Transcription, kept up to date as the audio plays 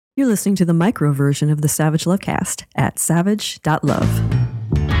You're listening to the micro version of the Savage Lovecast at savage.love.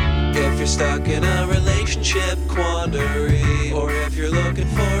 If you're stuck in a relationship quandary, or if you're looking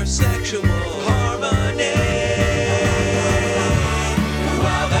for sexual harmony,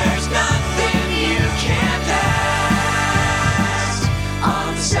 well, there's nothing you can't ask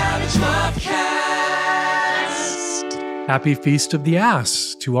on the Savage Lovecast. Happy Feast of the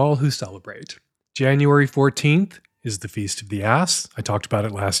Ass to all who celebrate. January 14th is the Feast of the Ass. I talked about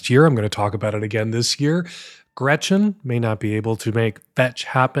it last year. I'm going to talk about it again this year. Gretchen may not be able to make fetch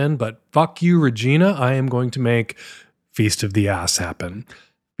happen, but fuck you, Regina. I am going to make Feast of the Ass happen.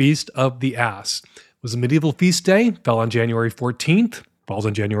 Feast of the Ass was a medieval feast day, fell on January 14th, falls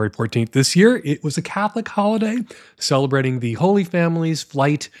on January 14th this year. It was a Catholic holiday celebrating the Holy Family's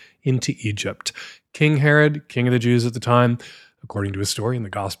flight into Egypt. King Herod, king of the Jews at the time, according to a story in the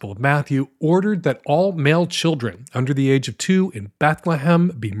Gospel of Matthew, ordered that all male children under the age of 2 in Bethlehem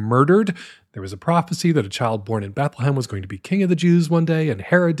be murdered. There was a prophecy that a child born in Bethlehem was going to be king of the Jews one day, and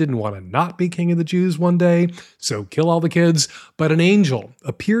Herod didn't want to not be king of the Jews one day, so kill all the kids. But an angel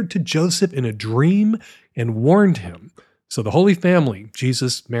appeared to Joseph in a dream and warned him. So the Holy Family,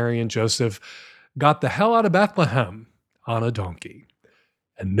 Jesus, Mary, and Joseph, got the hell out of Bethlehem on a donkey.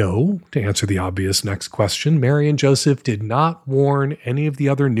 And no, to answer the obvious next question, Mary and Joseph did not warn any of the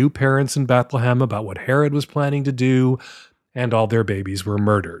other new parents in Bethlehem about what Herod was planning to do, and all their babies were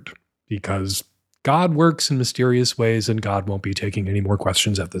murdered. Because God works in mysterious ways, and God won't be taking any more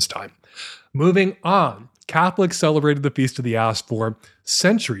questions at this time. Moving on, Catholics celebrated the Feast of the Ass for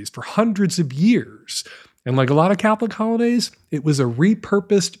centuries, for hundreds of years. And like a lot of Catholic holidays, it was a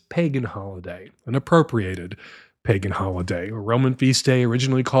repurposed pagan holiday, an appropriated pagan holiday, a Roman feast day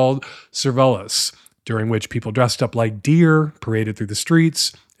originally called Servelus, during which people dressed up like deer, paraded through the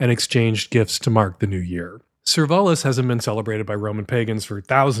streets, and exchanged gifts to mark the new year. Servelus hasn't been celebrated by Roman pagans for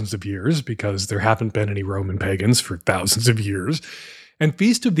thousands of years because there haven't been any Roman pagans for thousands of years. And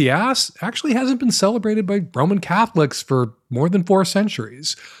Feast of the Ass actually hasn't been celebrated by Roman Catholics for more than 4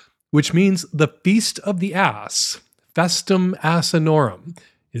 centuries, which means the Feast of the Ass, Festum Asinorum,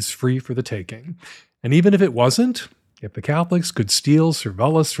 is free for the taking. And even if it wasn't, if the Catholics could steal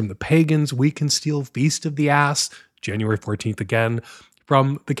Servelus from the pagans, we can steal Feast of the Ass, January 14th again,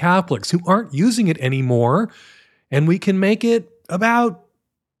 from the Catholics who aren't using it anymore, and we can make it about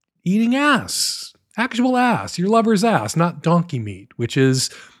eating ass, actual ass, your lover's ass, not donkey meat, which is,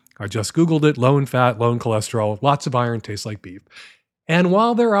 I just Googled it, low in fat, low in cholesterol, lots of iron, tastes like beef. And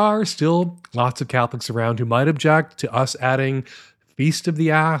while there are still lots of Catholics around who might object to us adding Feast of the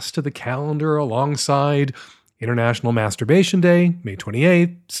Ass to the calendar alongside International Masturbation Day, May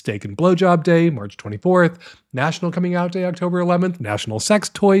 28th, Steak and Blowjob Day, March 24th, National Coming Out Day, October 11th, National Sex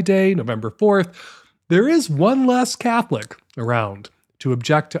Toy Day, November 4th, there is one less Catholic around to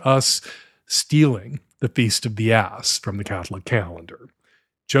object to us stealing the Feast of the Ass from the Catholic calendar.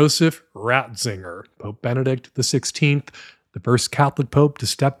 Joseph Ratzinger, Pope Benedict XVI, the first Catholic pope to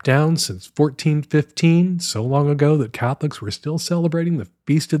step down since 1415, so long ago that Catholics were still celebrating the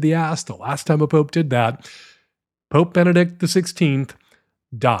Feast of the Ass the last time a pope did that. Pope Benedict XVI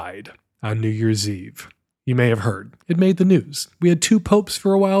died on New Year's Eve. You may have heard. It made the news. We had 2 popes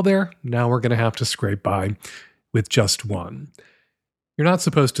for a while there. Now we're going to have to scrape by with just one. You're not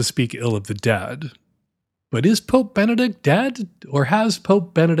supposed to speak ill of the dead. But is Pope Benedict dead? Or has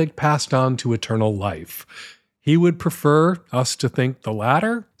Pope Benedict passed on to eternal life? He would prefer us to think the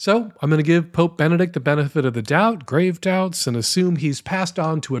latter. So I'm going to give Pope Benedict the benefit of the doubt, grave doubts, and assume he's passed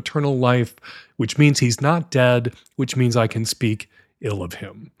on to eternal life, which means he's not dead, which means I can speak ill of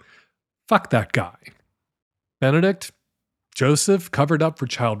him. Fuck that guy. Benedict, Joseph covered up for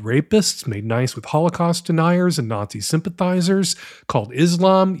child rapists, made nice with Holocaust deniers and Nazi sympathizers, called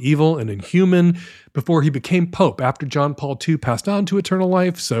Islam evil and inhuman before he became Pope after John Paul II passed on to eternal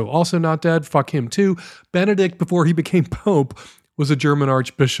life, so also not dead, fuck him too. Benedict, before he became Pope, was a German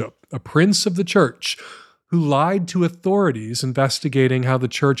archbishop, a prince of the church, who lied to authorities investigating how the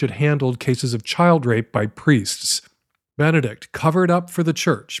church had handled cases of child rape by priests. Benedict covered up for the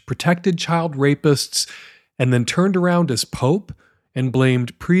church, protected child rapists, and then turned around as Pope and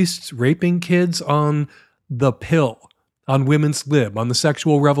blamed priests raping kids on the pill, on women's lib, on the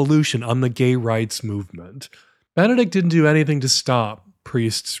sexual revolution, on the gay rights movement. Benedict didn't do anything to stop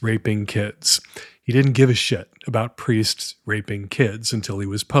priests raping kids. He didn't give a shit about priests raping kids until he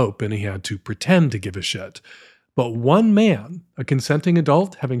was Pope, and he had to pretend to give a shit. But one man, a consenting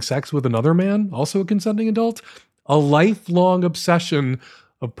adult, having sex with another man, also a consenting adult, a lifelong obsession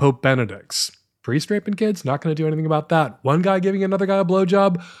of Pope Benedict's. Priest raping kids, not going to do anything about that. One guy giving another guy a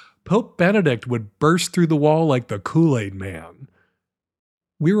blowjob, Pope Benedict would burst through the wall like the Kool-Aid Man.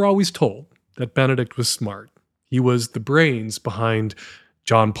 We were always told that Benedict was smart. He was the brains behind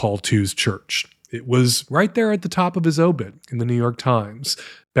John Paul II's church. It was right there at the top of his obit in the New York Times.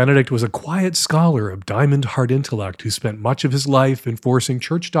 Benedict was a quiet scholar of diamond-hard intellect who spent much of his life enforcing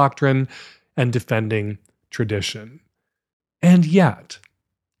church doctrine and defending tradition. And yet,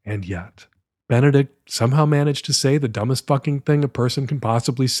 Benedict somehow managed to say the dumbest fucking thing a person can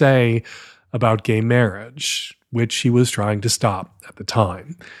possibly say about gay marriage, which he was trying to stop at the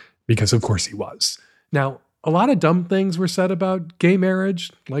time, because of course he was. Now, a lot of dumb things were said about gay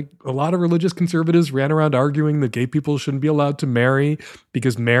marriage. Like, a lot of religious conservatives ran around arguing that gay people shouldn't be allowed to marry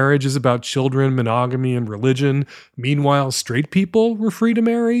because marriage is about children, monogamy, and religion. Meanwhile, straight people were free to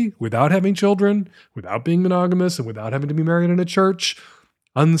marry without having children, without being monogamous, and without having to be married in a church.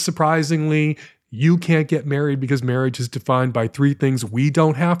 Unsurprisingly, you can't get married because marriage is defined by 3 things we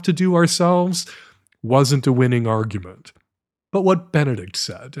don't have to do ourselves wasn't a winning argument. But what Benedict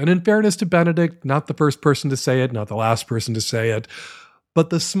said, and in fairness to Benedict, not the first person to say it, not the last person to say it, but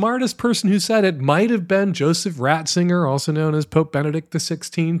the smartest person who said it might have been Joseph Ratzinger, also known as Pope Benedict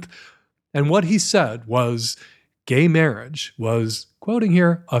XVI. And what he said was gay marriage was, quoting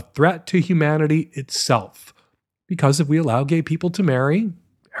here, a threat to humanity itself. Because if we allow gay people to marry,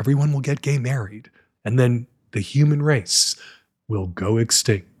 everyone will get gay married. And then the human race will go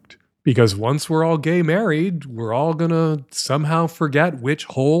extinct. Because once we're all gay married, we're all going to somehow forget which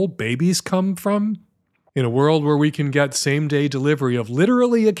hole babies come from. In a world where we can get same-day delivery of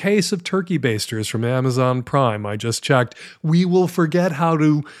literally a case of turkey basters from Amazon Prime, I just checked, we will forget how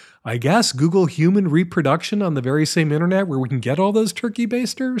to, I guess, Google human reproduction on the very same internet where we can get all those turkey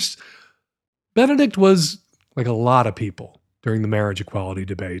basters. Benedict was, like a lot of people during the marriage equality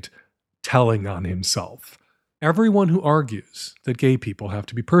debate, telling on himself. Everyone who argues that gay people have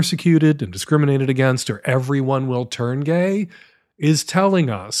to be persecuted and discriminated against or everyone will turn gay is telling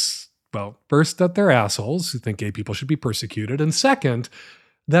us, well, first, that they're assholes who think gay people should be persecuted, and second,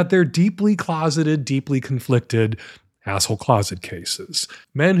 that they're deeply closeted, deeply conflicted asshole closet cases.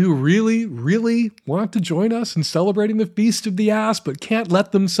 Men who really, really want to join us in celebrating the Feast of the Ass, but can't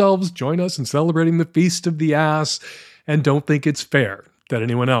let themselves join us in celebrating the Feast of the Ass and don't think it's fair that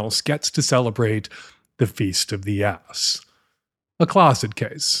anyone else gets to celebrate the Feast of the Ass. A closet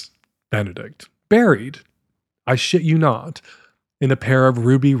case. Benedict. Buried, I shit you not, in a pair of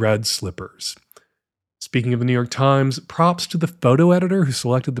ruby red slippers. Speaking of the New York Times, props to the photo editor who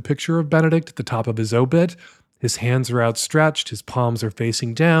selected the picture of Benedict at the top of his obit. His hands are outstretched, his palms are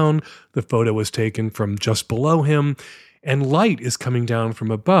facing down, the photo was taken from just below him, and light is coming down from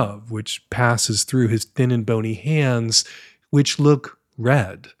above, which passes through his thin and bony hands, which look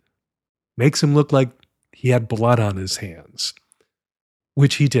red. Makes him look like he had blood on his hands,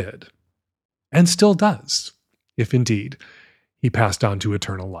 which he did, and still does, if indeed he passed on to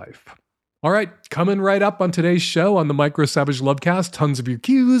eternal life. All right, coming right up on today's show on the Micro Savage Lovecast, tons of your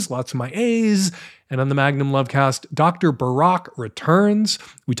Qs, lots of my As, and on the Magnum Lovecast, Dr. Barack returns.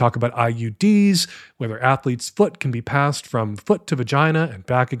 We talk about IUDs, whether athletes' foot can be passed from foot to vagina and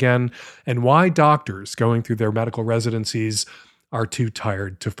back again, and why doctors going through their medical residencies are too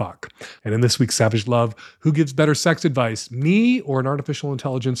tired to fuck. And in this week's Savage Love, who gives better sex advice, me or an artificial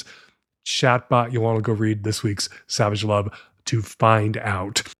intelligence chatbot? You'll want to go read this week's Savage Love to find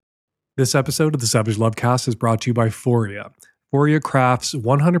out. This episode of the Savage Lovecast is brought to you by Foria. Foria crafts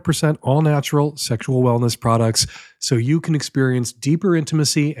 100% all-natural sexual wellness products so you can experience deeper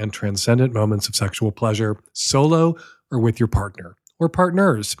intimacy and transcendent moments of sexual pleasure solo or with your partner or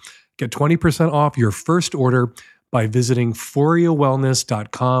partners. Get 20% off your first order by visiting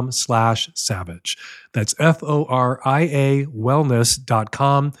foriawellness.com/savage. That's FORIA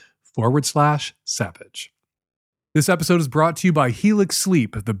wellness.com/savage. This episode is brought to you by Helix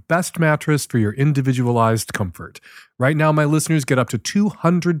Sleep, the best mattress for your individualized comfort. Right now, my listeners get up to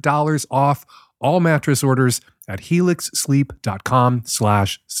 $200 off all mattress orders at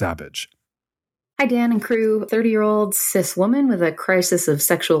helixsleep.com/savage. Hi, Dan and crew. 30-year-old cis woman with a crisis of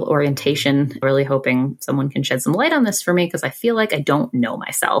sexual orientation. Really hoping someone can shed some light on this for me because I feel like I don't know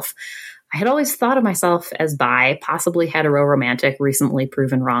myself. I had always thought of myself as bi, possibly hetero-romantic, recently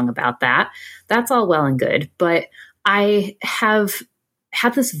proven wrong about that. That's all well and good, but I have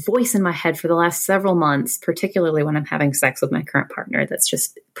had this voice in my head for the last several months, particularly when I'm having sex with my current partner, that's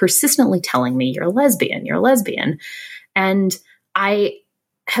just persistently telling me, you're a lesbian, you're a lesbian. And I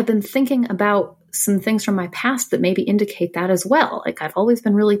have been thinking about some things from my past that maybe indicate that as well. Like, I've always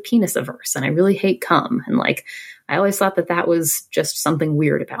been really penis averse and I really hate cum. And like, I always thought that that was just something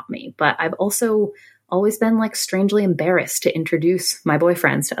weird about me. But I've also always been like strangely embarrassed to introduce my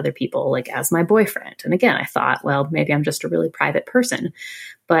boyfriends to other people, like as my boyfriend. And again, I thought, well, maybe I'm just a really private person.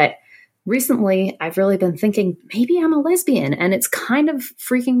 But recently, I've really been thinking, maybe I'm a lesbian, and it's kind of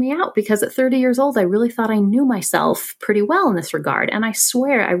freaking me out because at 30 years old, I really thought I knew myself pretty well in this regard. And I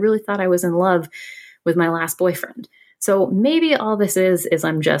swear, I really thought I was in love with my last boyfriend. So maybe all this is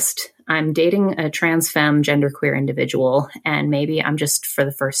I'm dating a trans femme genderqueer individual, and maybe I'm just for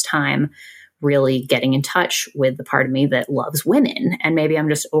the first time really getting in touch with the part of me that loves women. And maybe I'm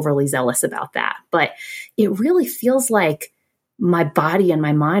just overly zealous about that. But it really feels like my body and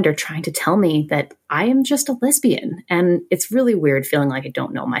my mind are trying to tell me that I am just a lesbian. And it's really weird feeling like I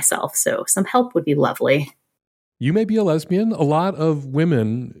don't know myself. So some help would be lovely. You may be a lesbian. A lot of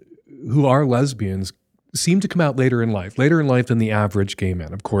women who are lesbians seem to come out later in life than the average gay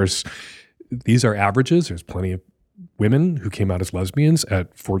man. Of course, these are averages. There's plenty of women who came out as lesbians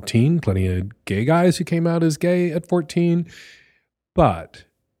at 14, plenty of gay guys who came out as gay at 14. But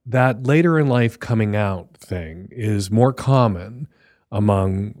that later in life coming out thing is more common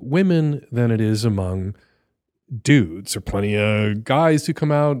among women than it is among dudes. There are plenty of guys who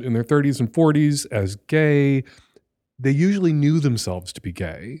come out in their 30s and 40s as gay. They usually knew themselves to be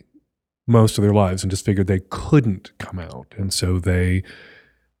gay most of their lives and just figured they couldn't come out. And so they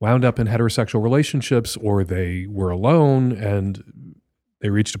wound up in heterosexual relationships, or they were alone and they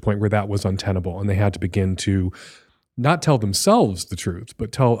reached a point where that was untenable and they had to begin to not tell themselves the truth,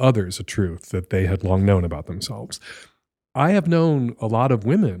 but tell others a truth that they had long known about themselves. I have known a lot of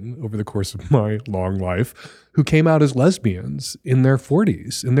women over the course of my long life who came out as lesbians in their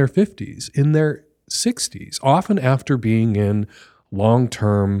 40s, in their 50s, in their 60s, often after being in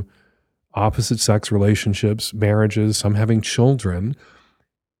long-term opposite sex relationships, marriages, some having children.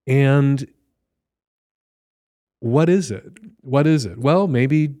 And what is it? What is it? Well,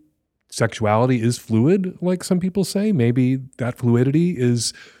 maybe sexuality is fluid, like some people say. Maybe that fluidity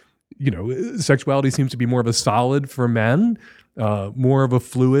is, sexuality seems to be more of a solid for men, more of a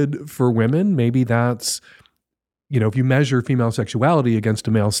fluid for women. Maybe that's, if you measure female sexuality against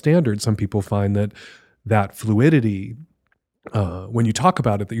a male standard, some people find that fluidity, when you talk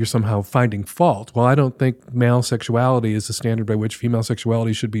about it, that you're somehow finding fault. Well, I don't think male sexuality is the standard by which female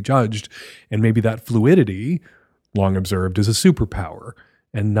sexuality should be judged. And maybe that fluidity, long observed, is a superpower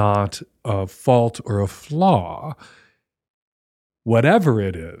and not a fault or a flaw. Whatever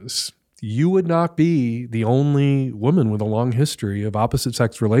it is, you would not be the only woman with a long history of opposite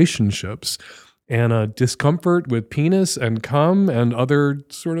sex relationships and a discomfort with penis and cum and other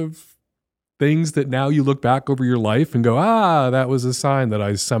sort of things that now you look back over your life and go, that was a sign that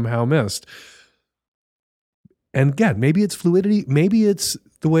I somehow missed. And again, maybe it's fluidity, maybe it's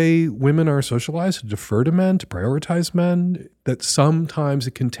the way women are socialized to defer to men, to prioritize men, that sometimes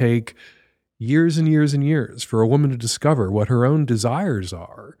it can take years and years and years for a woman to discover what her own desires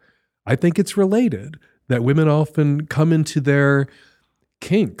are. I think it's related that women often come into their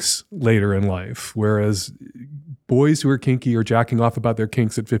kinks later in life, whereas boys who are kinky are jacking off about their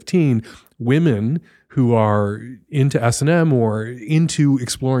kinks at 15, women who are into S&M or into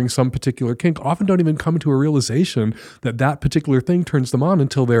exploring some particular kink often don't even come to a realization that that particular thing turns them on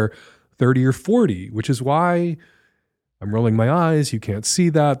until they're 30 or 40, which is why I'm rolling my eyes. You can't see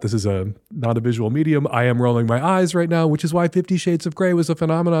that. This is not a visual medium. I am rolling my eyes right now, which is why 50 Shades of Grey was a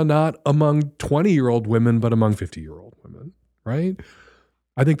phenomenon not among 20-year-old women, but among 50-year-old women, right?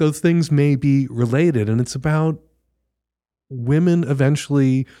 I think those things may be related, and it's about women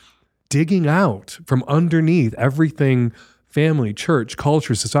eventually digging out from underneath everything family, church,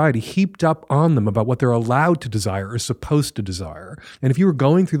 culture, society heaped up on them about what they're allowed to desire or supposed to desire. And if you were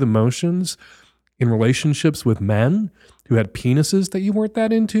going through the motions in relationships with men who had penises that you weren't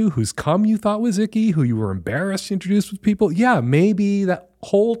that into, whose cum you thought was icky, who you were embarrassed to introduce with people, maybe that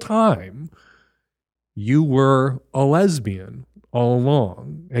whole time you were a lesbian all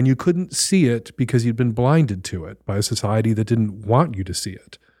along, and you couldn't see it because you'd been blinded to it by a society that didn't want you to see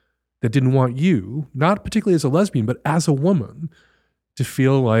it, that didn't want you, not particularly as a lesbian, but as a woman, to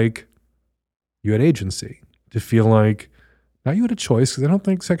feel like you had agency, to feel like not you had a choice, because I don't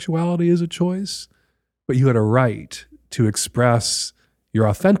think sexuality is a choice, but you had a right to express your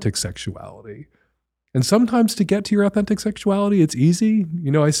authentic sexuality. And sometimes to get to your authentic sexuality, it's easy.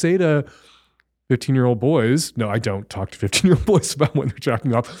 I say to 15-year-old boys, no, I don't talk to 15-year-old boys about when they're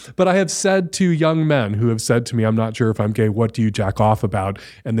jacking off, but I have said to young men who have said to me, I'm not sure if I'm gay, what do you jack off about?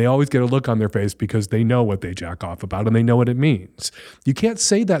 And they always get a look on their face because they know what they jack off about and they know what it means. You can't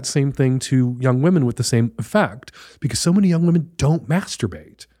say that same thing to young women with the same effect because so many young women don't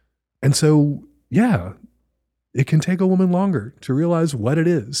masturbate. And so, it can take a woman longer to realize what it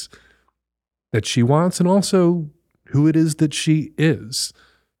is that she wants and also who it is that she is.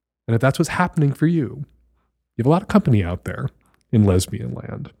 And if that's what's happening for you, you have a lot of company out there in lesbian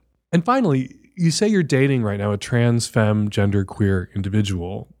land. And finally, you say you're dating right now a trans, femme, genderqueer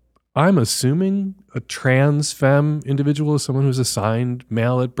individual. I'm assuming a trans femme individual is someone who's assigned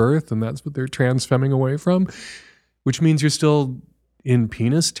male at birth, and that's what they're trans femming away from, which means you're still in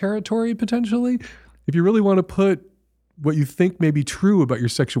penis territory, potentially. If you really want to put what you think may be true about your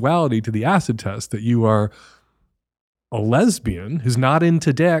sexuality to the acid test, that you are a lesbian who's not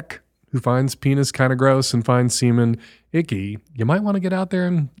into dick, who finds penis kind of gross and finds semen icky, you might want to get out there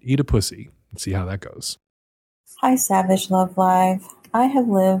and eat a pussy and see how that goes. Hi, Savage Love Live. I have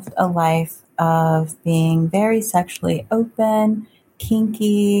lived a life of being very sexually open,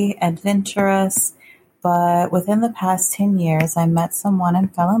 kinky, adventurous, but within the past 10 years, I met someone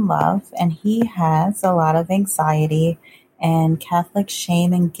and fell in love, and he has a lot of anxiety and Catholic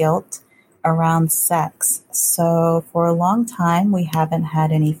shame and guilt around sex. So for a long time, we haven't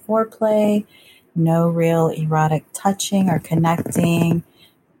had any foreplay, no real erotic touching or connecting.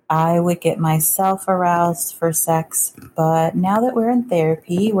 I would get myself aroused for sex, but now that we're in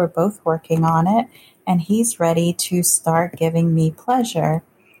therapy, we're both working on it, and he's ready to start giving me pleasure.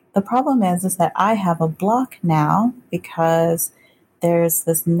 The problem is that I have a block now because there's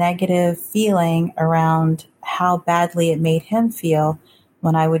this negative feeling around how badly it made him feel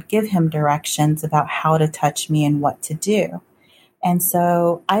when I would give him directions about how to touch me and what to do. And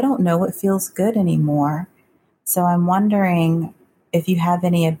so I don't know what feels good anymore. So I'm wondering if you have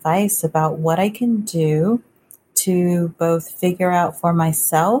any advice about what I can do to both figure out for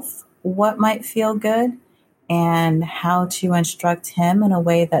myself what might feel good and how to instruct him in a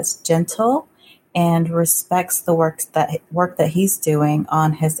way that's gentle and respects the work that he's doing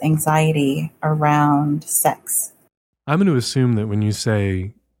on his anxiety around sex. I'm going to assume that when you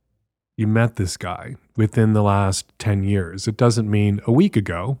say you met this guy within the last 10 years, it doesn't mean a week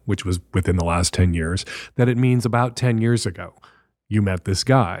ago, which was within the last 10 years, that it means about 10 years ago you met this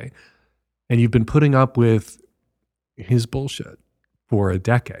guy. And you've been putting up with his bullshit for a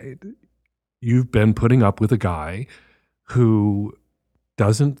decade. You've been putting up with a guy who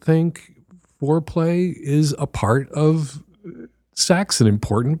doesn't think foreplay is a part of sex, an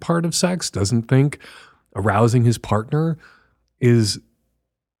important part of sex, doesn't think arousing his partner is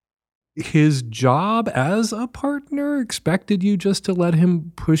his job as a partner, expected you just to let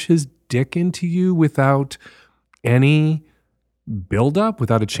him push his dick into you without any buildup,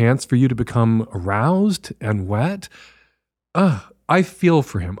 without a chance for you to become aroused and wet. I feel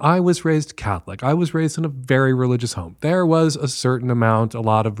for him. I was raised Catholic. I was raised in a very religious home. There was a certain amount, a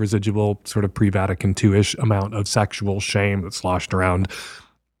lot of residual sort of pre-Vatican II-ish amount of sexual shame that sloshed around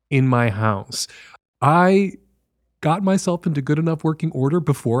in my house. I got myself into good enough working order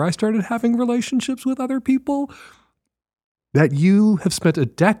before I started having relationships with other people that you have spent a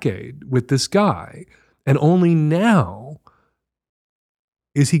decade with this guy, and only now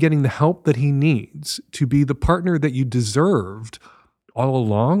is he getting the help that he needs to be the partner that you deserved all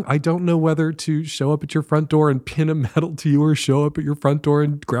along. I don't know whether to show up at your front door and pin a medal to you or show up at your front door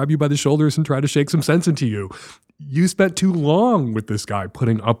and grab you by the shoulders and try to shake some sense into you. You spent too long with this guy,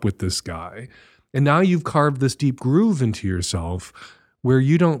 putting up with this guy. And now you've carved this deep groove into yourself where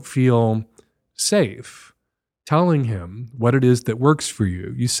you don't feel safe telling him what it is that works for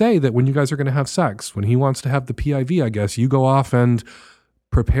you. You say that when you guys are going to have sex, when he wants to have the PIV, I guess, you go off and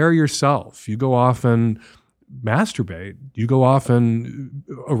prepare yourself. You go off and masturbate. You go off and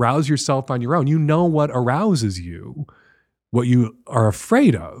arouse yourself on your own. You know what arouses you. What you are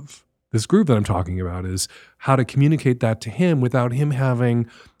afraid of, this groove that I'm talking about, is how to communicate that to him without him having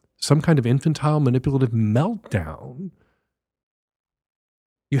some kind of infantile manipulative meltdown.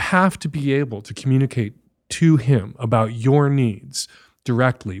 You have to be able to communicate to him about your needs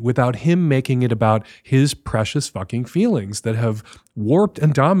directly without him making it about his precious fucking feelings that have warped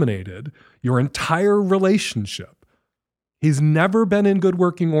and dominated your entire relationship. He's never been in good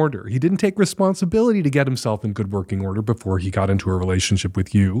working order. He didn't take responsibility to get himself in good working order before he got into a relationship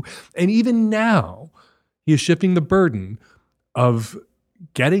with you. And even now, he is shifting the burden of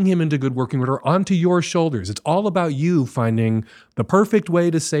getting him into good working order onto your shoulders. It's all about you finding the perfect way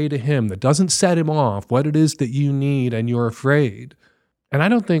to say to him that doesn't set him off what it is that you need and you're afraid. And I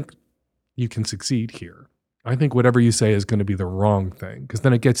don't think you can succeed here. I think whatever you say is going to be the wrong thing, because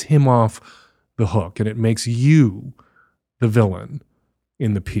then it gets him off the hook and it makes you the villain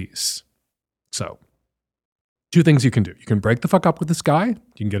in the piece. So, two things you can do. You can break the fuck up with this guy. You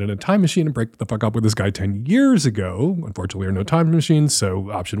can get in a time machine and break the fuck up with this guy 10 years ago. Unfortunately, there are no time machines. So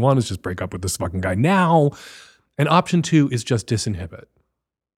option one is just break up with this fucking guy now. And option two is just disinhibit.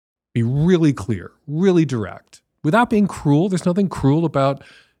 Be really clear, really direct. Without being cruel, there's nothing cruel about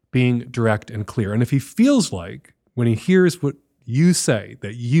being direct and clear. And if he feels like, when he hears what you say,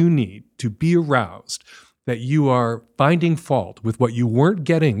 that you need to be aroused, that you are finding fault with what you weren't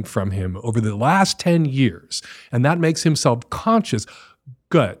getting from him over the last 10 years, and that makes him self-conscious,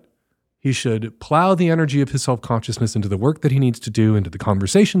 good. He should plow the energy of his self-consciousness into the work that he needs to do, into the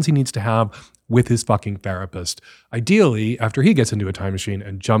conversations he needs to have with his fucking therapist. Ideally, after he gets into a time machine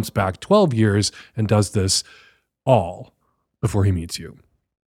and jumps back 12 years and does this all before he meets you.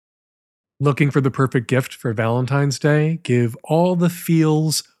 Looking for the perfect gift for Valentine's Day? Give all the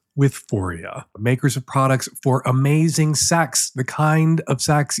feels with Foria, makers of products for amazing sex, the kind of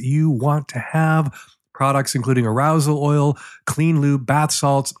sex you want to have. Products including arousal oil, clean lube, bath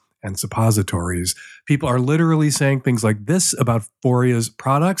salts, and suppositories. People are literally saying things like this about Foria's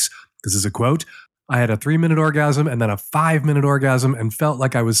products. This is a quote. I had a 3-minute orgasm and then a 5-minute orgasm and felt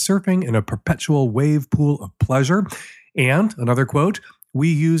like I was surfing in a perpetual wave pool of pleasure. And another quote, we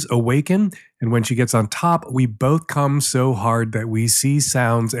use Awaken, and when she gets on top, we both come so hard that we see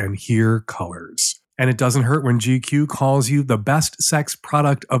sounds and hear colors. And it doesn't hurt when GQ calls you the best sex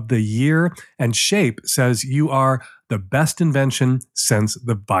product of the year, and Shape says you are the best invention since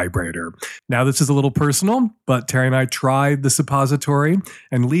the vibrator. Now, this is a little personal, but Terry and I tried the suppository,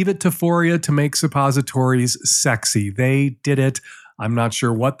 and leave it to Foria to make suppositories sexy. They did it. I'm not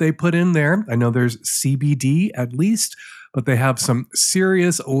sure what they put in there. I know there's CBD at least, but they have some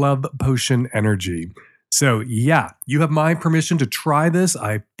serious love potion energy. So yeah, you have my permission to try this.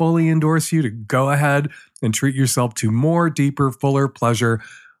 I fully endorse you to go ahead and treat yourself to more, deeper, fuller pleasure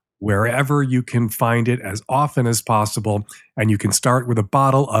wherever you can find it as often as possible. And you can start with a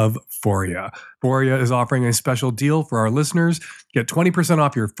bottle of Foria. Foria is offering a special deal for our listeners. Get 20%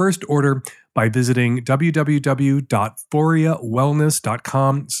 off your first order by visiting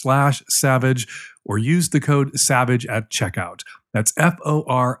www.foriawellness.com/savage or use the code SAVAGE at checkout. That's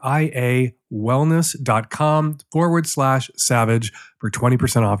FORIA wellness.com/savage for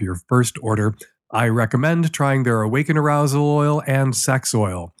 20% off your first order. I recommend trying their Awaken Arousal Oil and Sex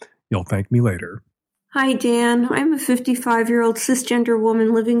Oil. You'll thank me later. Hi, Dan. I'm a 55-year-old cisgender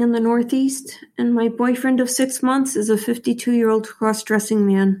woman living in the Northeast, and my boyfriend of 6 months is a 52-year-old cross-dressing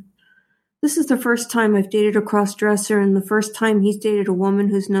man. This is the first time I've dated a cross-dresser and the first time he's dated a woman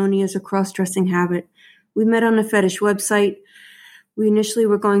who's known he has a cross-dressing habit. We met on a fetish website. We initially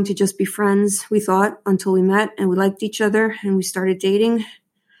were going to just be friends, we thought, until we met and we liked each other and we started dating.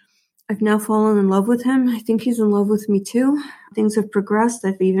 I've now fallen in love with him. I think he's in love with me too. Things have progressed.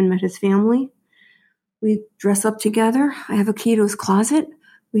 I've even met his family. We dress up together. I have a key to his closet.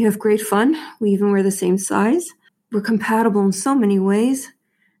 We have great fun. We even wear the same size. We're compatible in so many ways.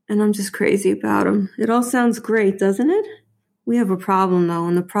 And I'm just crazy about him. It all sounds great, doesn't it? We have a problem though,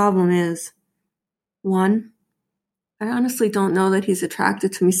 and the problem is, 1, I honestly don't know that he's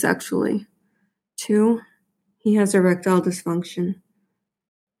attracted to me sexually. 2, he has erectile dysfunction.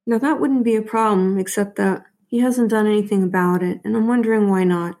 Now that wouldn't be a problem, except that he hasn't done anything about it, and I'm wondering why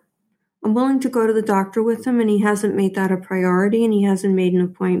not. I'm willing to go to the doctor with him, and he hasn't made that a priority, and he hasn't made an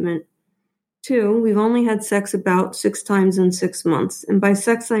appointment. 2, we've only had sex about 6 times in 6 months, and by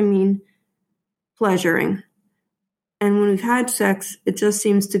sex I mean pleasuring. And when we've had sex, it just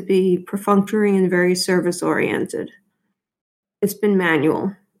seems to be perfunctory and very service-oriented. It's been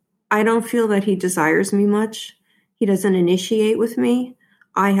manual. I don't feel that he desires me much. He doesn't initiate with me.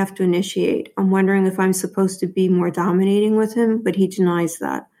 I have to initiate. I'm wondering if I'm supposed to be more dominating with him, but he denies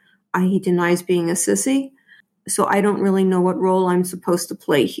that. He denies being a sissy, so I don't really know what role I'm supposed to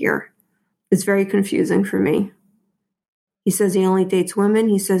play here. It's very confusing for me. He says he only dates women.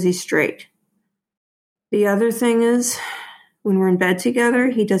 He says he's straight. The other thing is, when we're in bed together,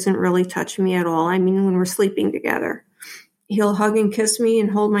 he doesn't really touch me at all. I mean, when we're sleeping together. He'll hug and kiss me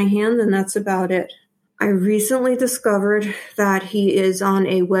and hold my hand, and that's about it. I recently discovered that he is on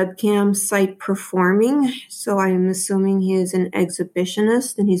a webcam site performing, so I am assuming he is an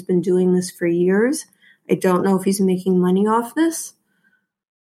exhibitionist, and he's been doing this for years. I don't know if he's making money off this.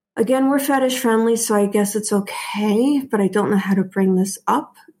 Again, we're fetish friendly, so I guess it's okay, but I don't know how to bring this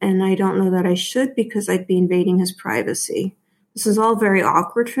up, and I don't know that I should because I'd be invading his privacy. This is all very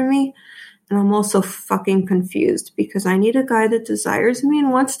awkward for me, and I'm also fucking confused because I need a guy that desires me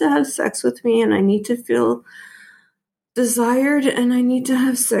and wants to have sex with me, and I need to feel desired, and I need to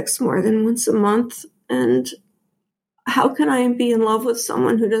have sex more than once a month, and how can I be in love with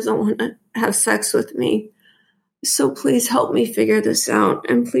someone who doesn't want to have sex with me? So please help me figure this out,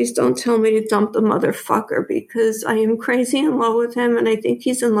 and please don't tell me to dump the motherfucker because I am crazy in love with him, and I think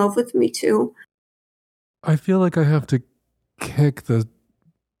he's in love with me too. I feel like I have to kick the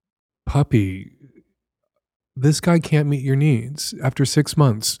puppy, this guy can't meet your needs. After 6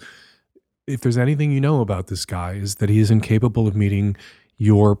 months, if there's anything you know about this guy, is that he is incapable of meeting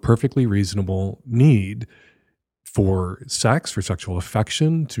your perfectly reasonable need for sex, for sexual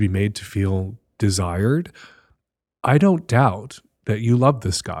affection, to be made to feel desired. I don't doubt that you love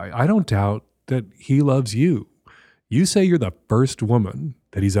this guy. I don't doubt that he loves you. You say you're the first woman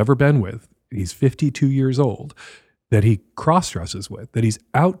that he's ever been with. He's 52 years old, that he cross-dresses with, that he's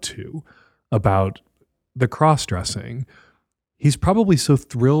out to about the cross-dressing. He's probably so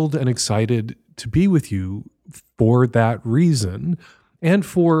thrilled and excited to be with you for that reason and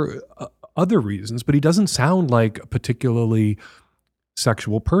for other reasons, but he doesn't sound like a particularly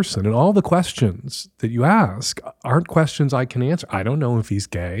sexual person. And all the questions that you ask aren't questions I can answer. I don't know if he's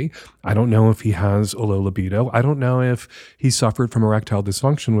gay. I don't know if he has a low libido. I don't know if he suffered from erectile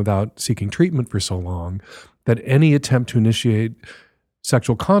dysfunction without seeking treatment for so long that any attempt to initiate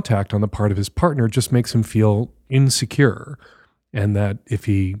sexual contact on the part of his partner just makes him feel insecure. And that if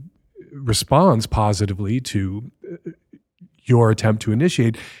he responds positively to your attempt to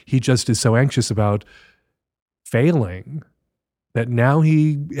initiate, he just is so anxious about failing that now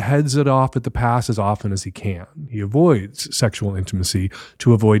he heads it off at the pass as often as he can. He avoids sexual intimacy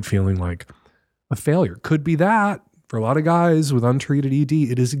to avoid feeling like a failure. Could be that. For a lot of guys with untreated ED,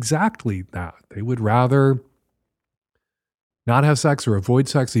 it is exactly that. They would rather not have sex or avoid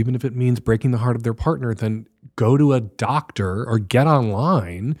sex, even if it means breaking the heart of their partner, than go to a doctor or get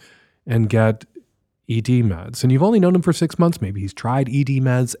online and get ED meds. And you've only known him for 6 months. Maybe he's tried ED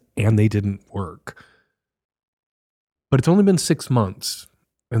meds and they didn't work. But it's only been 6 months.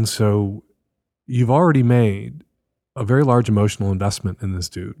 And so you've already made a very large emotional investment in this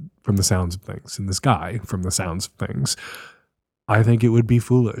dude from the sounds of things, in this guy from the sounds of things. I think it would be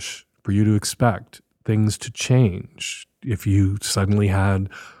foolish for you to expect things to change if you suddenly had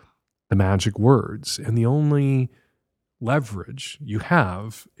the magic words. And the only leverage you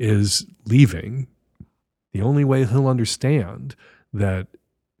have is leaving. The only way he'll understand that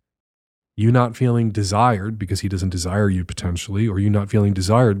you not feeling desired because he doesn't desire you potentially, or you not feeling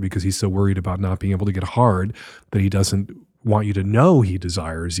desired because he's so worried about not being able to get hard that he doesn't want you to know he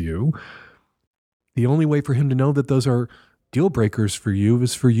desires you. The only way for him to know that those are deal breakers for you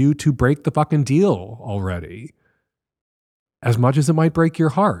is for you to break the fucking deal already. As much as it might break your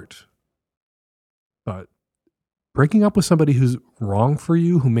heart. But breaking up with somebody who's wrong for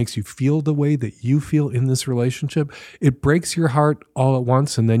you, who makes you feel the way that you feel in this relationship, it breaks your heart all at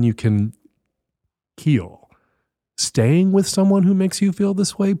once and then you can heal. Staying with someone who makes you feel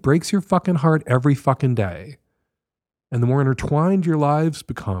this way breaks your fucking heart every fucking day. And the more intertwined your lives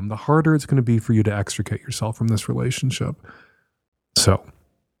become, the harder it's going to be for you to extricate yourself from this relationship. So,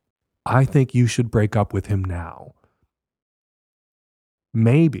 I think you should break up with him now.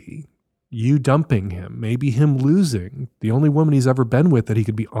 Maybe you dumping him, maybe him losing the only woman he's ever been with that he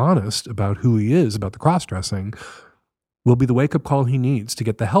could be honest about who he is, about the cross-dressing, will be the wake-up call he needs to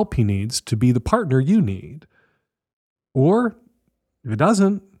get the help he needs to be the partner you need. Or, if it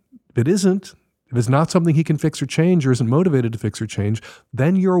isn't, if it's not something he can fix or change or isn't motivated to fix or change,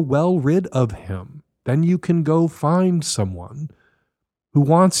 then you're well rid of him. Then you can go find someone who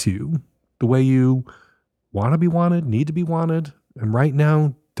wants you the way you want to be wanted, need to be wanted, and right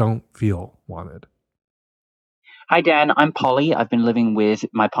now don't feel wanted. Hi, Dan. I'm Polly. I've been living with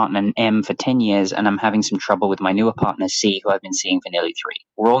my partner M for 10 years, and I'm having some trouble with my newer partner C, who I've been seeing for nearly 3.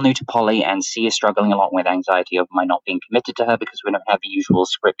 We're all new to Polly, and C is struggling a lot with anxiety over my not being committed to her because we don't have the usual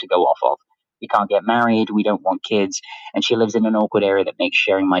script to go off of. We can't get married, we don't want kids, and she lives in an awkward area that makes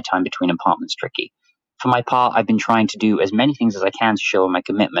sharing my time between apartments tricky. For my part, I've been trying to do as many things as I can to show her my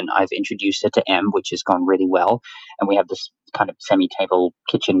commitment. I've introduced her to M, which has gone really well, and we have this kind of semi-table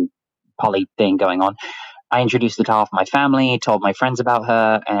kitchen Polly thing going on. I introduced her to half my family, told my friends about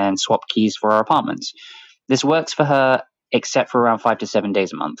her, and swapped keys for our apartments. This works for her, except for around 5 to 7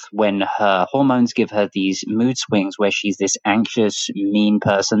 days a month, when her hormones give her these mood swings where she's this anxious, mean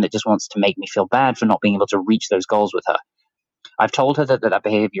person that just wants to make me feel bad for not being able to reach those goals with her. I've told her that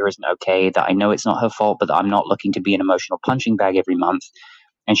behavior isn't okay, that I know it's not her fault, but that I'm not looking to be an emotional punching bag every month.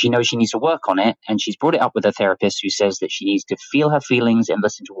 And she knows she needs to work on it, and she's brought it up with her therapist, who says that she needs to feel her feelings and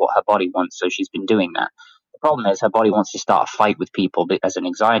listen to what her body wants, so she's been doing that. The problem is her body wants to start a fight with people as an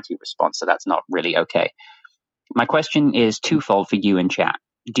anxiety response, so that's not really okay. My question is twofold for you in chat.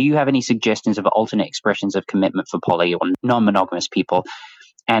 Do you have any suggestions of alternate expressions of commitment for poly or non-monogamous people?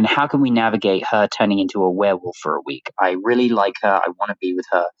 And how can we navigate her turning into a werewolf for a week? I really like her. I want to be with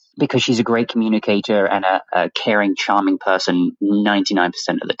her because she's a great communicator and a caring, charming person 99%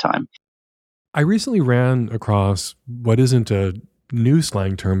 of the time. I recently ran across what isn't a new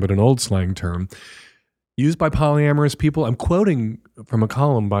slang term, but an old slang term used by polyamorous people. I'm quoting from a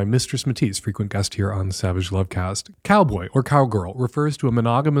column by Mistress Matisse, frequent guest here on the Savage Lovecast. Cowboy or cowgirl refers to a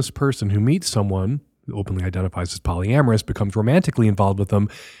monogamous person who meets someone who openly identifies as polyamorous, becomes romantically involved with them,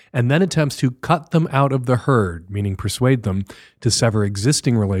 and then attempts to cut them out of the herd, meaning persuade them to sever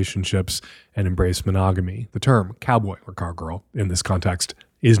existing relationships and embrace monogamy. The term cowboy or cowgirl in this context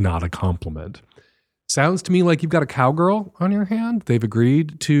is not a compliment. Sounds to me like you've got a cowgirl on your hand. They've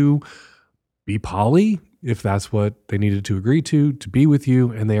agreed to be poly, if that's what they needed to agree to be with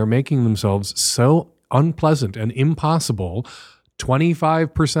you, and they are making themselves so unpleasant and impossible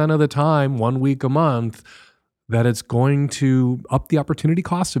 25% of the time, 1 week a month, that it's going to up the opportunity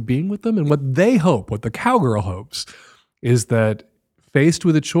cost of being with them. And what they hope, what the cowgirl hopes, is that faced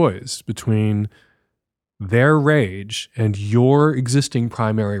with a choice between their rage and your existing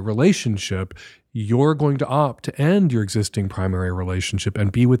primary relationship, you're going to opt to end your existing primary relationship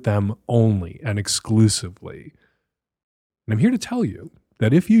and be with them only and exclusively. And I'm here to tell you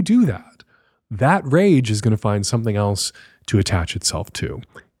that if you do that, that rage is going to find something else to attach itself to.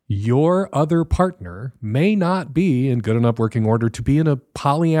 Your other partner may not be in good enough working order to be in a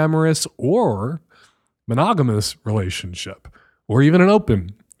polyamorous or monogamous relationship, or even an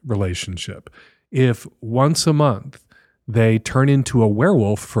open relationship. If once a month they turn into a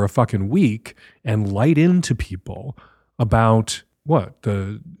werewolf for a fucking week and light into people about what?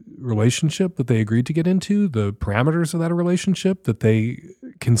 The relationship that they agreed to get into, the parameters of that relationship that they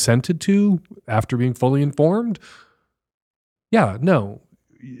consented to after being fully informed. Yeah, no,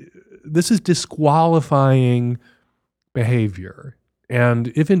 this is disqualifying behavior.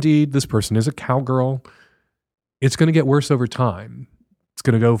 And if indeed this person is a cowgirl, it's going to get worse over time. It's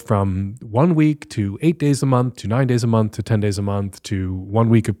going to go from 1 week to 8 days a month to 9 days a month to 10 days a month to 1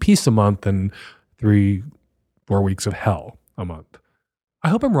 week of peace a month and 3-4 weeks of hell a month. I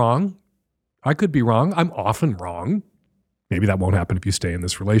hope I'm wrong. I could be wrong. I'm often wrong. Maybe that won't happen if you stay in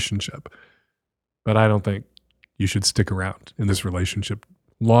this relationship. But I don't think you should stick around in this relationship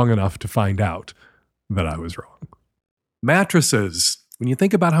long enough to find out that I was wrong. Mattresses. When you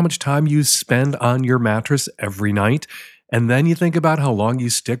think about how much time you spend on your mattress every night, and then you think about how long you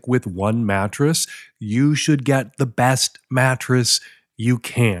stick with one mattress, you should get the best mattress you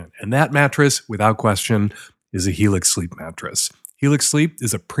can. And that mattress, without question, is a Helix Sleep mattress. Helix Sleep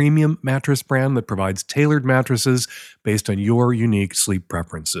is a premium mattress brand that provides tailored mattresses based on your unique sleep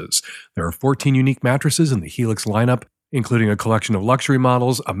preferences. There are 14 unique mattresses in the Helix lineup, including a collection of luxury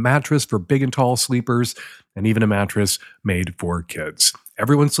models, a mattress for big and tall sleepers, and even a mattress made for kids.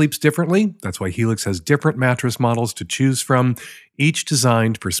 Everyone sleeps differently. That's why Helix has different mattress models to choose from, each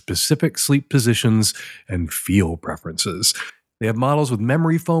designed for specific sleep positions and feel preferences. They have models with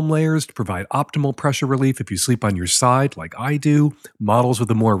memory foam layers to provide optimal pressure relief if you sleep on your side, like I do. Models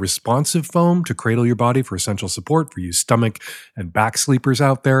with a more responsive foam to cradle your body for essential support for you stomach and back sleepers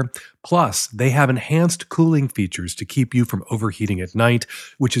out there. Plus, they have enhanced cooling features to keep you from overheating at night,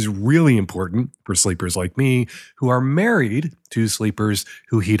 which is really important for sleepers like me who are married to sleepers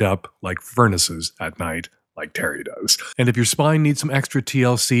who heat up like furnaces at night, like Terry does. And if your spine needs some extra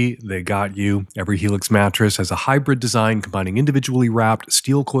TLC, they got you. Every Helix mattress has a hybrid design combining individually wrapped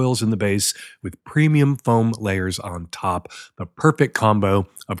steel coils in the base with premium foam layers on top, the perfect combo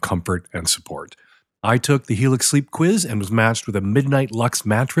of comfort and support. I took the Helix Sleep Quiz and was matched with a Midnight Luxe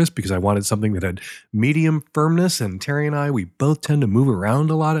mattress because I wanted something that had medium firmness, and Terry and I, we both tend to move around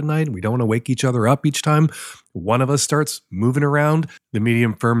a lot at night, and we don't want to wake each other up each time one of us starts moving around. The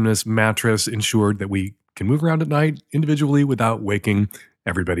medium firmness mattress ensured that we can move around at night individually without waking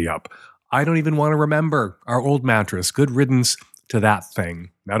everybody up. I don't even want to remember our old mattress. Good riddance to that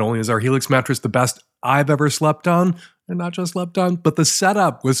thing. Not only is our Helix mattress the best I've ever slept on, and not just slept on, but the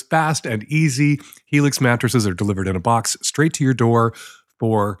setup was fast and easy. Helix mattresses are delivered in a box straight to your door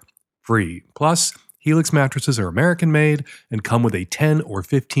for free. Plus, Helix mattresses are American-made and come with a 10 or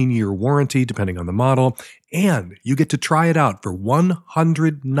 15-year warranty, depending on the model. And you get to try it out for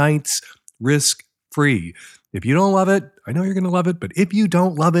 100 nights risk-free. If you don't love it, I know you're going to love it, but if you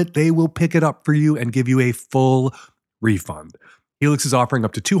don't love it, they will pick it up for you and give you a full refund. Helix is offering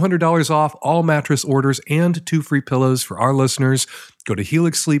up to $200 off all mattress orders and 2 free pillows for our listeners. Go to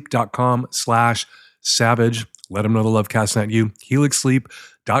helixsleep.com/savage. Let them know the Lovecast sent you.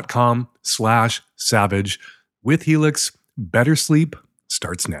 helixsleep.com/savage. With Helix, better sleep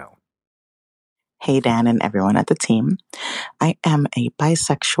starts now. Hey, Dan and everyone at the team. I am a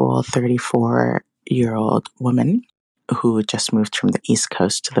bisexual 34-year-old woman who just moved from the East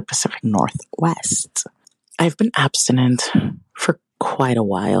Coast to the Pacific Northwest. I've been abstinent for quite a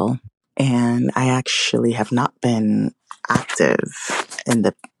while, and I actually have not been active in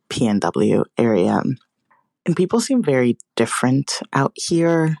the PNW area. And people seem very different out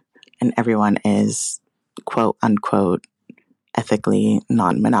here, and everyone is, quote unquote, ethically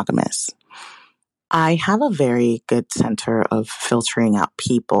non-monogamous. I have a very good center of filtering out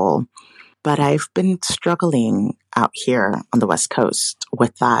people, but I've been struggling out here on the West Coast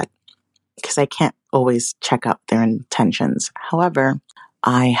with that because I can't always check out their intentions. However,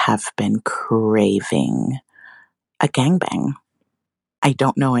 I have been craving a gangbang. I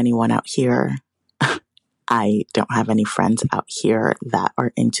don't know anyone out here. I don't have any friends out here that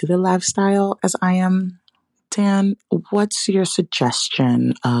are into the lifestyle as I am. Dan, what's your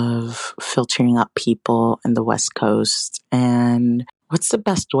suggestion of filtering out people in the West Coast? And what's the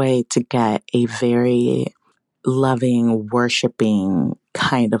best way to get a very loving, worshiping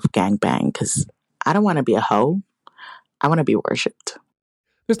kind of gangbang? Because I don't want to be a hoe. I want to be worshipped.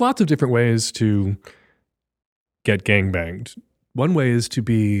 There's lots of different ways to get gangbanged. One way is to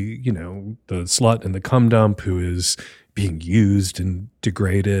be, the slut and the cum dump who is being used and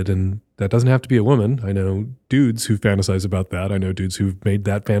degraded, and that doesn't have to be a woman. I know dudes who fantasize about that. I know dudes who've made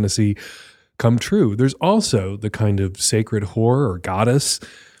that fantasy come true. There's also the kind of sacred whore or goddess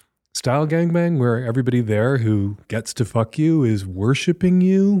style gangbang where everybody there who gets to fuck you is worshiping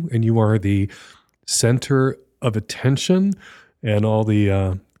you and you are the center of attention, and all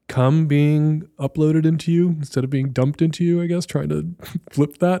the cum being uploaded into you instead of being dumped into you, I guess, trying to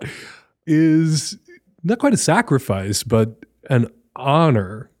flip that, is not quite a sacrifice, but an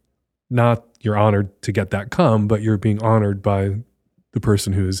honor. Not you're honored to get that cum, but you're being honored by the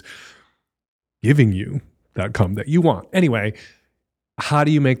person who's giving you that cum that you want. Anyway, how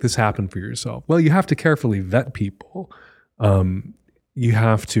do you make this happen for yourself? Well, you have to carefully vet people. You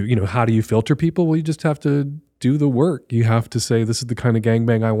have to, how do you filter people? Well, you just have to do the work. You have to say, this is the kind of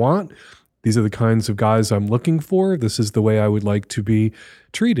gangbang I want. These are the kinds of guys I'm looking for. This is the way I would like to be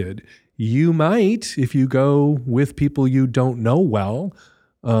treated. You might, if you go with people you don't know well,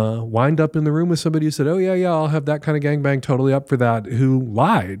 wind up in the room with somebody who said, oh, yeah, I'll have that kind of gangbang, totally up for that, who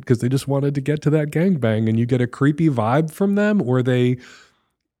lied because they just wanted to get to that gangbang, and you get a creepy vibe from them, or they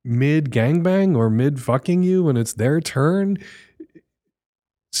mid-gangbang or mid-fucking you and it's their turn,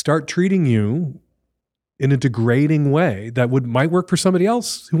 start treating you in a degrading way that might work for somebody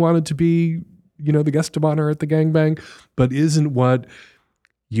else who wanted to be, the guest of honor at the gangbang, but isn't what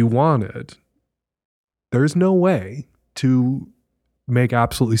you wanted. There's no way to make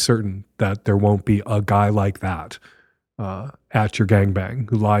absolutely certain that there won't be a guy like that at your gangbang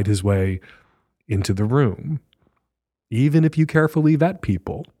who lied his way into the room. Even if you carefully vet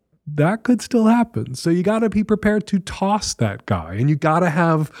people, that could still happen. So you got to be prepared to toss that guy, and you got to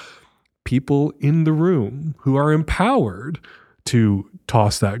have people in the room who are empowered to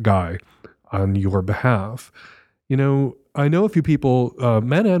toss that guy on your behalf. I know a few people,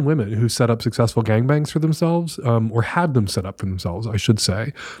 men and women, who set up successful gangbangs for themselves, or had them set up for themselves, I should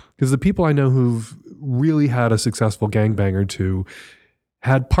say. Because the people I know who've really had a successful gangbang or two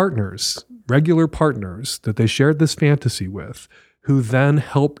had partners, regular partners that they shared this fantasy with, who then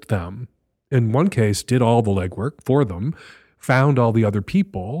helped them. In one case, did all the legwork for them, found all the other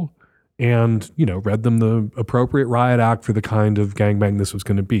people, and, read them the appropriate riot act for the kind of gangbang this was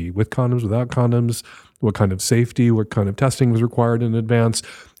going to be, with condoms, without condoms, what kind of safety, what kind of testing was required in advance,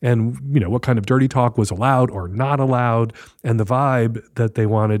 and, what kind of dirty talk was allowed or not allowed, and the vibe that they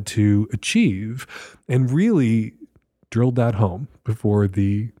wanted to achieve, and really drilled that home before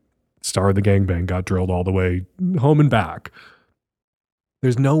the star of the gangbang got drilled all the way home and back.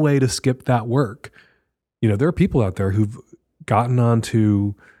 There's no way to skip that work. There are people out there who've gotten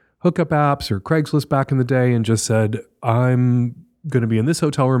onto hookup apps or Craigslist back in the day and just said, I'm going to be in this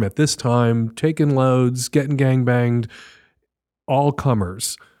hotel room at this time, taking loads, getting gangbanged, all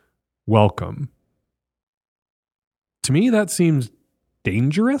comers, welcome. To me, that seems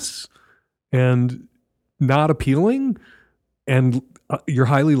dangerous and not appealing. And you're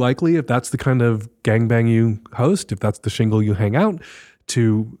highly likely, if that's the kind of gangbang you host, if that's the shingle you hang out,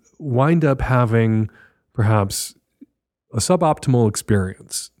 to wind up having perhaps a suboptimal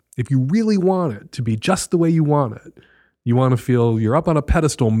experience. If you really want it to be just the way you want it, you want to feel you're up on a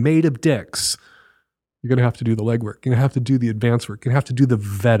pedestal made of dicks, you're going to have to do the legwork. You're going to have to do the advanced work. You're going to have to do the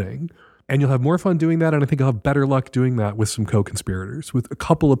vetting. And you'll have more fun doing that. And I think you'll have better luck doing that with some co-conspirators, with a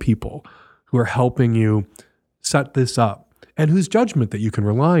couple of people who are helping you set this up and whose judgment that you can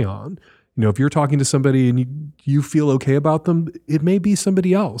rely on. If you're talking to somebody and you feel okay about them, it may be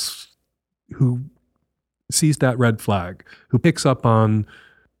somebody else who sees that red flag, who picks up on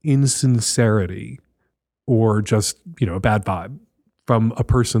insincerity or just, a bad vibe from a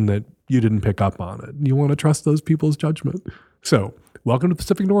person that you didn't pick up on it. You want to trust those people's judgment. So, welcome to the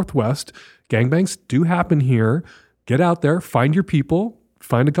Pacific Northwest. Gangbangs do happen here. Get out there, find your people,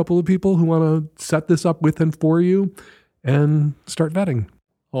 find a couple of people who want to set this up with and for you, and start vetting.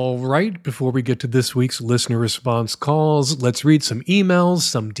 All right, before we get to this week's listener response calls, let's read some emails,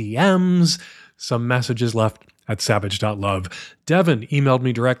 some DMs, some messages left at savage.love. Devin emailed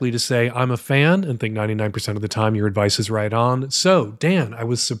me directly to say, I'm a fan and think 99% of the time your advice is right on. So, Dan, I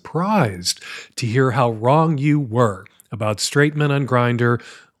was surprised to hear how wrong you were about straight men on Grindr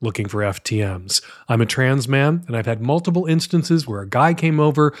looking for FTMs. I'm a trans man, and I've had multiple instances where a guy came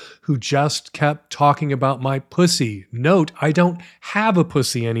over who just kept talking about my pussy. Note, I don't have a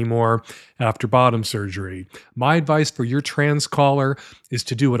pussy anymore after bottom surgery. My advice for your trans caller is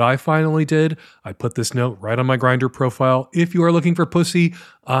to do what I finally did. I put this note right on my Grindr profile. If you are looking for pussy,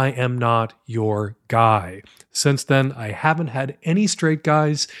 I am not your guy. Since then, I haven't had any straight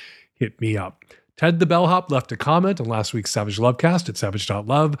guys hit me up. Ted the Bellhop left a comment on last week's Savage Lovecast at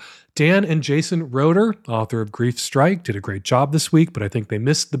savage.love. Dan and Jason Roeder, author of Grief Strike, did a great job this week, but I think they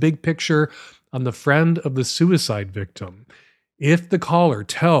missed the big picture on the friend of the suicide victim. If the caller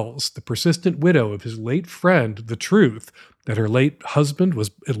tells the persistent widow of his late friend the truth, that her late husband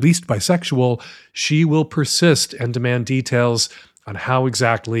was at least bisexual, she will persist and demand details on how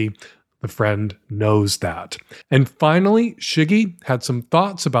exactly the friend knows that. And finally, Shiggy had some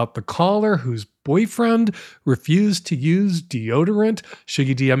thoughts about the caller whose boyfriend refused to use deodorant.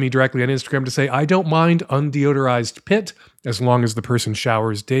 Shiggy DM'd me directly on Instagram to say, I don't mind undeodorized pit as long as the person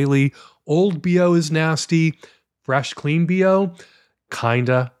showers daily. Old BO is nasty. Fresh, clean BO,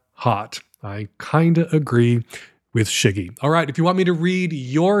 kinda hot. I kinda agree with Shiggy. All right, if you want me to read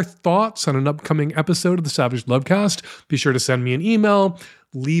your thoughts on an upcoming episode of the Savage Lovecast, be sure to send me an email,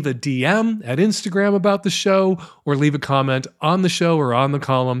 leave a DM at Instagram about the show, or leave a comment on the show or on the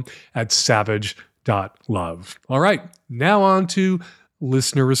column at savage.love. All right, now on to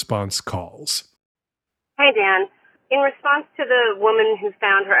listener response calls. Hey, Dan. In response to the woman who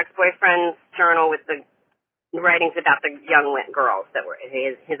found her ex-boyfriend's journal with the writings about the young girls that were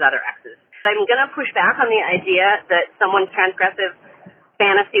his other exes, I'm going to push back on the idea that someone's transgressive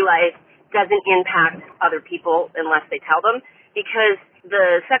fantasy life doesn't impact other people unless they tell them, because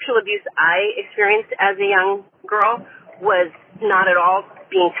the sexual abuse I experienced as a young girl was not at all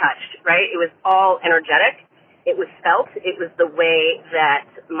being touched, right? It was all energetic. It was felt. It was the way that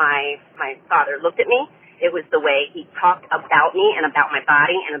my father looked at me. It was the way he talked about me and about my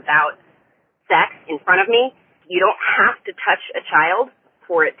body and about sex in front of me. You don't have to touch a child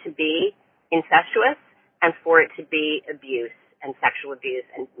for it to be incestuous and for it to be abuse and sexual abuse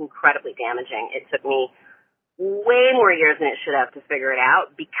and incredibly damaging. It took me way more years than it should have to figure it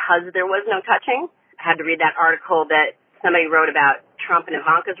out because there was no touching. I had to read that article that somebody wrote about Trump and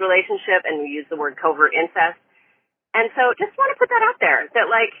Ivanka's relationship, and we used the word covert incest. And so just want to put that out there, that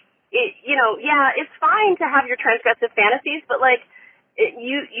it's fine to have your transgressive fantasies, but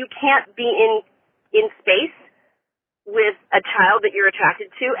you can't be in space with a child that you're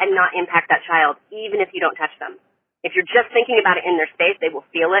attracted to and not impact that child, even if you don't touch them. If you're just thinking about it in their space, they will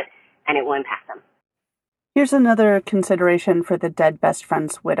feel it and it will impact them. Here's another consideration for the dead best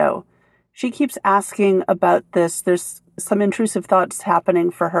friend's widow. She keeps asking about this. There's some intrusive thoughts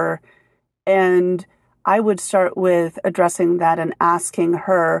happening for her. And I would start with addressing that and asking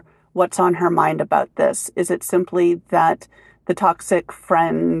her what's on her mind about this. Is it simply that the toxic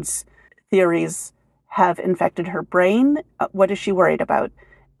friend's theories have infected her brain? What is she worried about?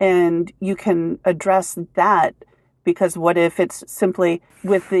 And you can address that, because what if it's simply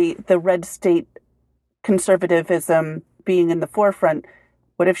with the red state conservatism being in the forefront,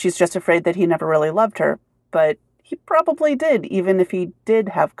 what if she's just afraid that he never really loved her? But he probably did, even if he did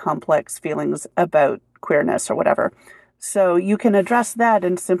have complex feelings about queerness or whatever. So you can address that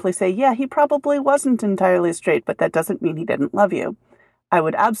and simply say, yeah, he probably wasn't entirely straight, but that doesn't mean he didn't love you. I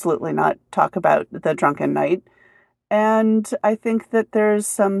would absolutely not talk about the drunken night. And I think that there's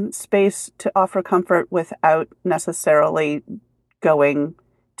some space to offer comfort without necessarily going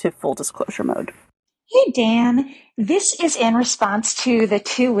to full disclosure mode. Hey, Dan. This is in response to the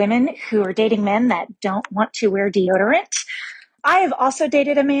two women who are dating men that don't want to wear deodorant. I have also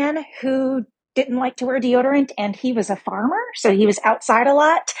dated a man who didn't like to wear deodorant, and he was a farmer, so he was outside a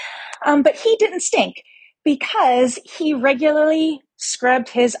lot. But he didn't stink because he regularly scrubbed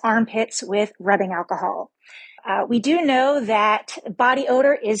his armpits with rubbing alcohol. We do know that body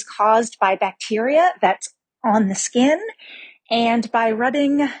odor is caused by bacteria that's on the skin, and by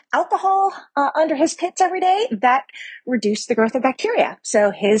rubbing alcohol under his pits every day, that reduced the growth of bacteria.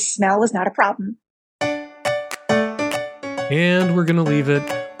 So his smell was not a problem. And we're going to leave it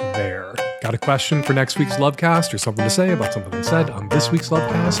there. Got a question for next week's Lovecast or something to say about something I said on this week's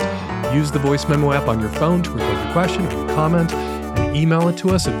Lovecast? Use the voice memo app on your phone to record your question or comment and email it to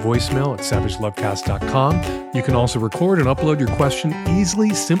us at voicemail@savagelovecast.com. You can also record and upload your question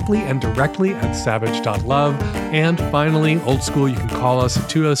easily, simply, and directly at savage.love. And finally, old school, you can call us at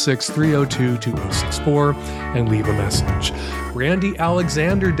 206-302-2064 and leave a message. Brandy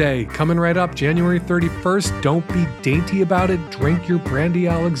Alexander Day coming right up January 31st. Don't be dainty about it. Drink your Brandy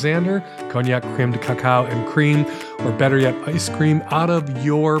Alexander, cognac, creme de cacao, and cream, or better yet, ice cream out of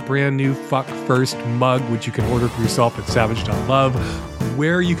your brand new Fuck First mug, which you can order for yourself at savage.love,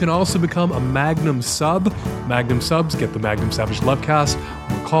 where you can also become a Magnum sub. Magnum subs get the Magnum Savage Lovecast,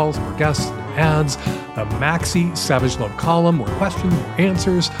 more calls, more guests, more ads, the Maxi Savage Love column, more questions, more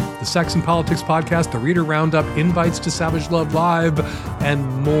answers, the Sex and Politics podcast, the Reader Roundup, invites to Savage Love Live, and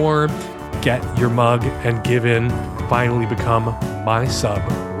more. Get your mug and give in. Finally become my sub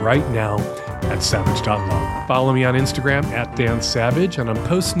right now at savage.love. Follow me on Instagram at Dan Savage and on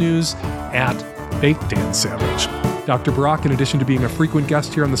Post News at Fake Dan Savage. Dr. Barak, in addition to being a frequent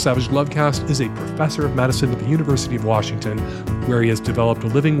guest here on the Savage Lovecast, is a professor of medicine at the University of Washington, where he has developed a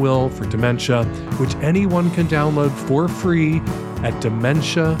living will for dementia, which anyone can download for free at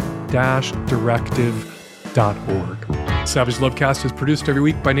dementia-directive.org. Savage Lovecast is produced every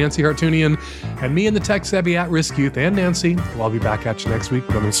week by Nancy Hartunian and me and the tech-savvy at-risk youth and Nancy. I'll be back at you next week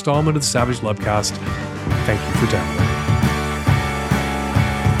with an installment of the Savage Lovecast. Thank you for downloading.